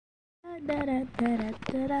Hello,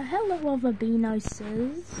 other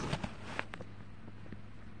beanoses.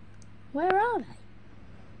 Where are they?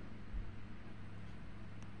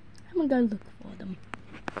 I'm gonna go look for them.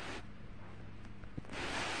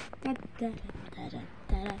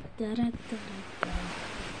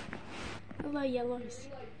 Hello, yellows.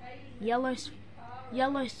 Yellows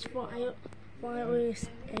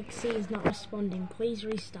video.exe is not responding. Please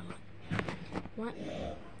restart. What?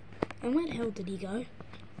 And where the hell did he go?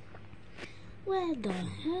 Where the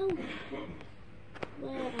hell?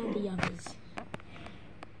 Where are the others?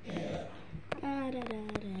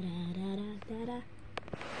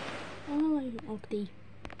 Oh, hello, Octi.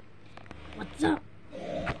 What's up?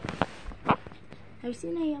 Have you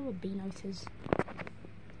seen any other beanoses?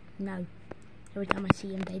 No. Every time I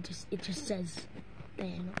see them, it just says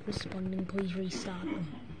they're not responding. Please restart them.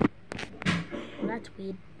 Well, that's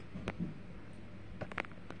weird.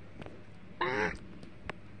 Ah!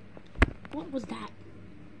 What was that?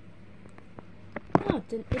 Oh,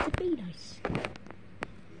 it's a beanos.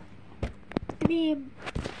 Come here.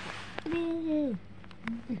 Come here.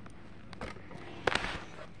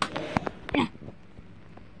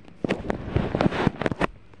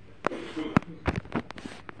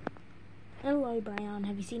 Hello, Brian.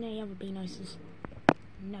 Have you seen any other beanoses?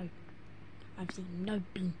 No. I've seen no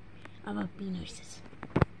other beanoses.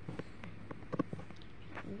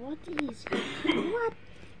 What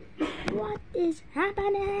is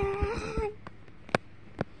happening?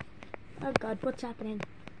 Oh God, what's happening?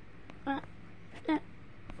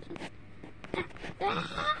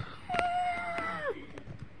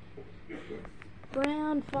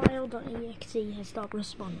 Brown file.exe has stopped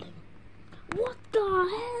responding. What the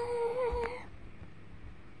hell?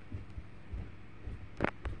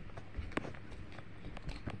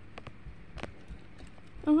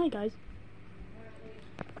 Oh hi guys.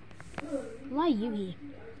 Why are you here?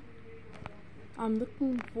 I'm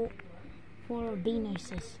looking for a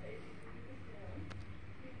beanosis.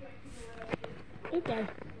 Okay.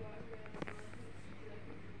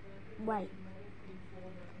 Wait.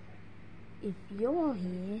 If you're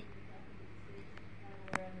here,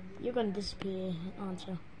 you're gonna disappear, aren't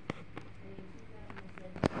you?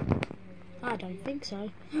 I don't think so.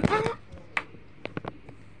 Ah!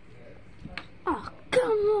 Oh,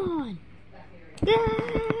 come on! Ah!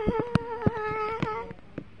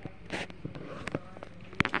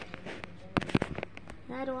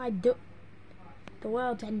 How do I do? The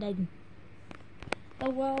world's ending. The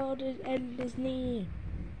world's end is near.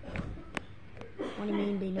 What do you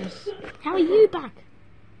mean, beanos? How are you back?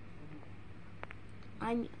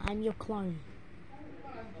 I'm your clone.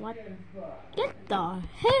 What? Get the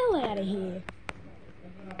hell out of here!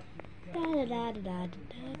 Da da da da da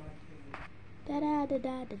da da da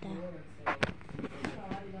da da da.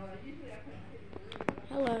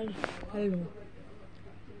 Hello. Hello.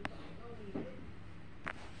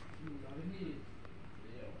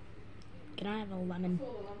 Can I have a lemon?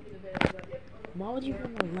 Why would you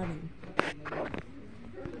want a lemon?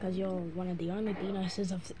 Because you're one of the only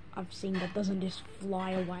beanoses I've seen that doesn't just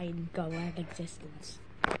fly away and go out of existence.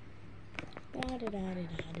 Da da da da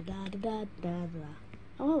da da da da da.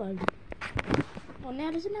 Oh hello. Oh now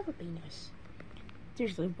there's another beanos.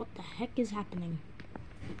 Seriously, what the heck is happening?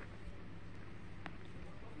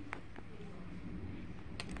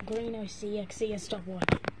 Greeno CXE has stopped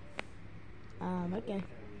working. Okay.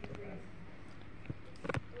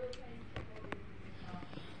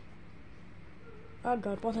 Oh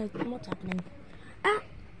God, what's happening? Ah!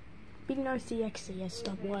 video.exe has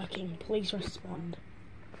stopped working. Please respond.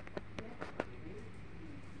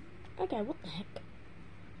 Okay, what the heck?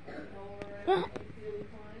 Ah!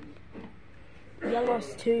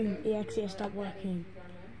 Yellows 2 exe has stopped working.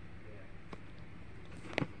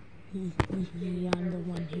 I'm the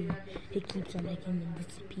one who keeps on making them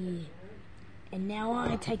disappear. And now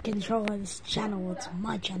I take control of this channel. It's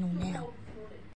my channel now.